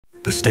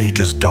The stage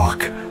is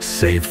dark,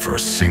 save for a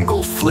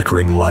single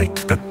flickering light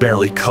that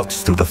barely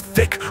cuts through the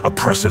thick,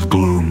 oppressive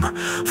gloom.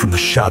 From the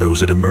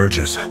shadows it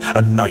emerges,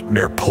 a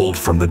nightmare pulled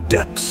from the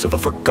depths of a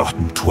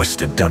forgotten,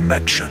 twisted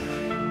dimension.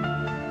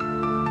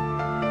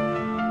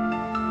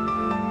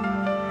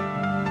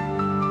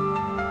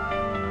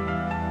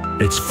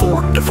 Its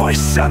form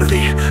defies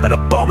sanity, an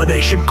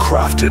abomination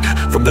crafted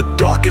from the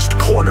darkest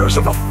corners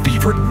of a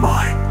fevered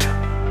mind.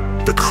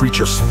 The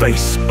creature's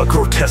face, a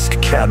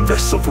grotesque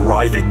canvas of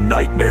writhing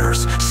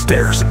nightmares,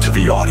 stares into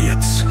the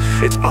audience,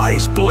 its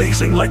eyes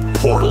blazing like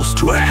portals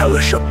to a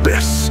hellish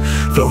abyss.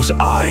 Those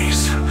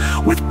eyes,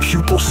 with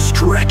pupils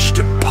stretched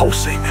and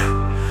pulsing,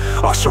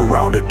 are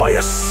surrounded by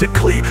a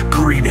sickly,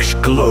 greenish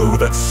glow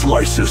that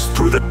slices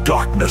through the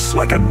darkness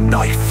like a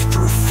knife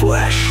through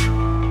flesh.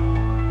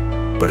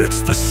 But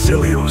it's the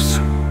cilios,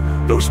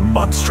 those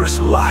monstrous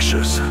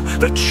lashes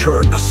that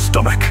churn the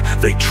stomach.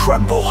 They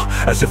tremble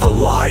as if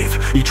alive,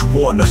 each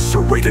one a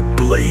serrated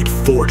blade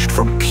forged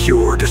from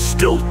pure,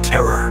 distilled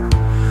terror.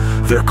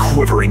 Their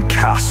quivering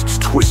casts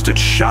twisted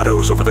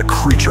shadows over the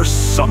creature's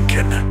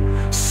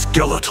sunken,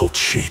 skeletal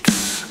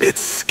cheeks. Its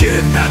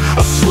skin,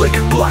 a slick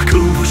black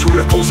ooze,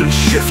 ripples and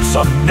shifts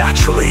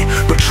unnaturally,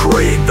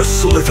 betraying the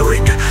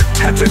slithering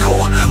tentacle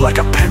like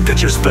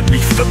appendages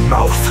beneath the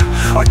mouth.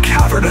 A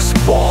cavernous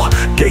maw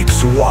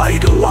gapes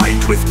wide,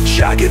 lined with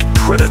jagged,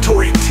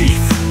 predatory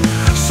teeth.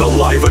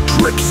 Saliva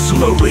drips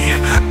slowly,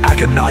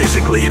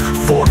 agonizingly,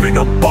 forming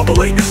a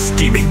bubbling,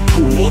 steaming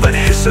pool that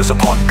hisses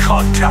upon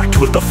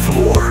contact with the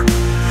floor.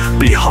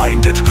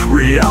 Behind it,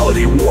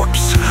 reality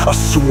warps, a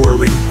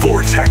swirling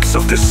vortex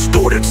of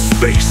distorted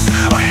space,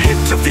 a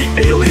hint of the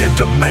alien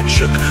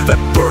dimension that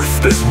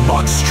birthed this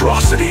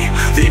monstrosity.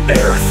 The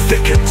air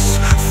thickens,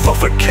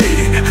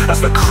 suffocating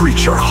as the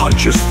creature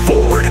hunches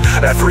forward,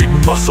 every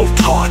muscle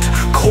taut,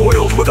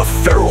 coiled with a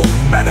feral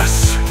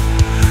menace.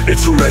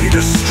 It's ready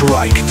to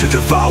strike, to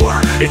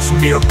devour, its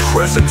mere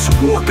presence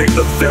warping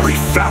the very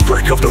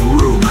fabric of the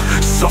room,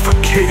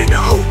 suffocating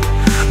hope,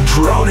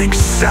 drowning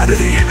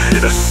sanity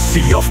in a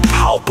sea of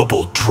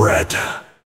palpable dread.